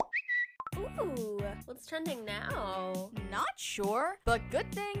Ooh, what's trending now? Not sure, but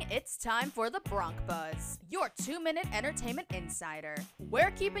good thing it's time for the Bronc Buzz, your 2-minute entertainment insider.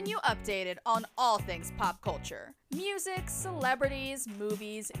 We're keeping you updated on all things pop culture. Music, celebrities,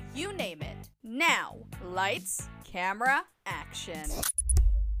 movies, you name it. Now, lights, camera, action.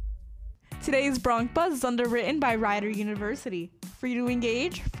 Today's Bronc Buzz is underwritten by Rider University. Free to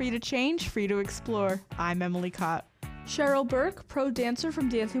engage, free to change, free to explore. I'm Emily Katt. Cheryl Burke, pro dancer from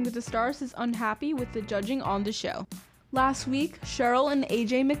Dancing with the Stars, is unhappy with the judging on the show. Last week, Cheryl and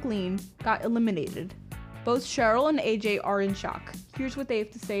AJ McLean got eliminated. Both Cheryl and AJ are in shock. Here's what they have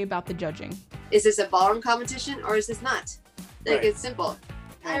to say about the judging. Is this a ballroom competition or is this not? Like, Right. It's simple.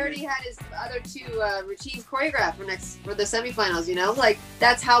 I already had his other two routines choreographed for the semifinals, you know? Like,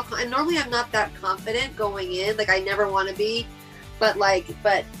 that's how, and normally I'm not that confident going in. Like, I never want to be, but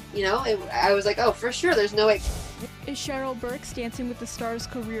you know, I was like, oh, for sure, there's no way. Is Cheryl Burke's Dancing with the Stars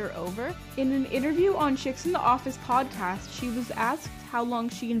career over? In an interview on Chicks in the Office podcast, she was asked how long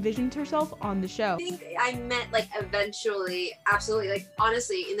she envisioned herself on the show. I think I meant, like, eventually, absolutely, like,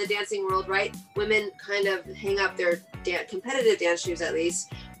 honestly, in the dancing world, right, women kind of hang up their competitive dance shoes, at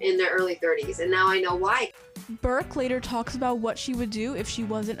least, in their early 30s, and now I know why. Burke later talks about what she would do if she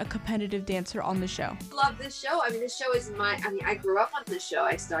wasn't a competitive dancer on the show. I love this show. I mean, this show is I grew up on this show.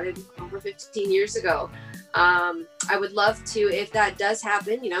 I started over 15 years ago. I would love to, if that does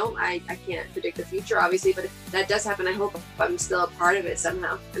happen, you know, I can't predict the future, obviously, but if that does happen, I hope I'm still a part of it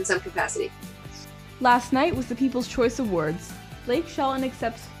somehow, in some capacity. Last night was the People's Choice Awards. Blake Shelton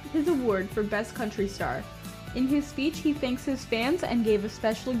accepts his award for Best Country Star. In his speech, he thanks his fans and gave a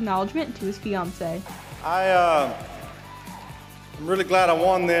special acknowledgement to his fiancée. I'm really glad I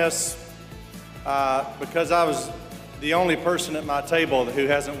won this because I was the only person at my table who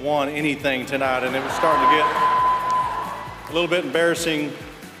hasn't won anything tonight, and it was starting to get a little bit embarrassing.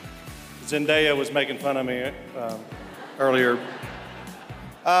 Zendaya was making fun of me earlier.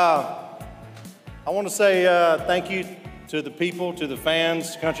 I want to say thank you to the people, to the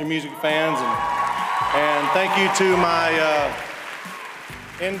fans, country music fans, and thank you to my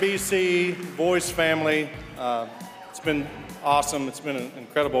NBC Voice family. It's been awesome. It's been an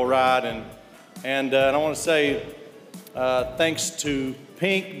incredible ride, and I want to say thanks to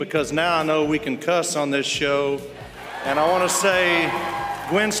Pink, because now I know we can cuss on this show. And I want to say,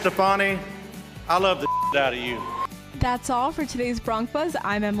 Gwen Stefani, I love the out of you. That's all for today's Bronc Buzz.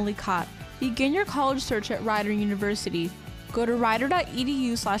 I'm Emily Katt. Begin your college search at Rider University. Go to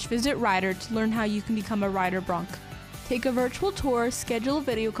rider.edu/visit Rider to learn how you can become a Rider Bronc. Take a virtual tour, schedule a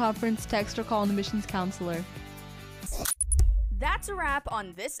video conference, text or call an admissions counselor. That's a wrap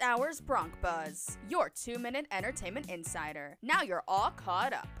on this hour's Bronc Buzz, your 2-minute entertainment insider. Now you're all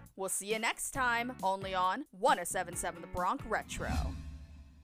caught up. We'll see you next time, only on 107.7 The Bronc Retro.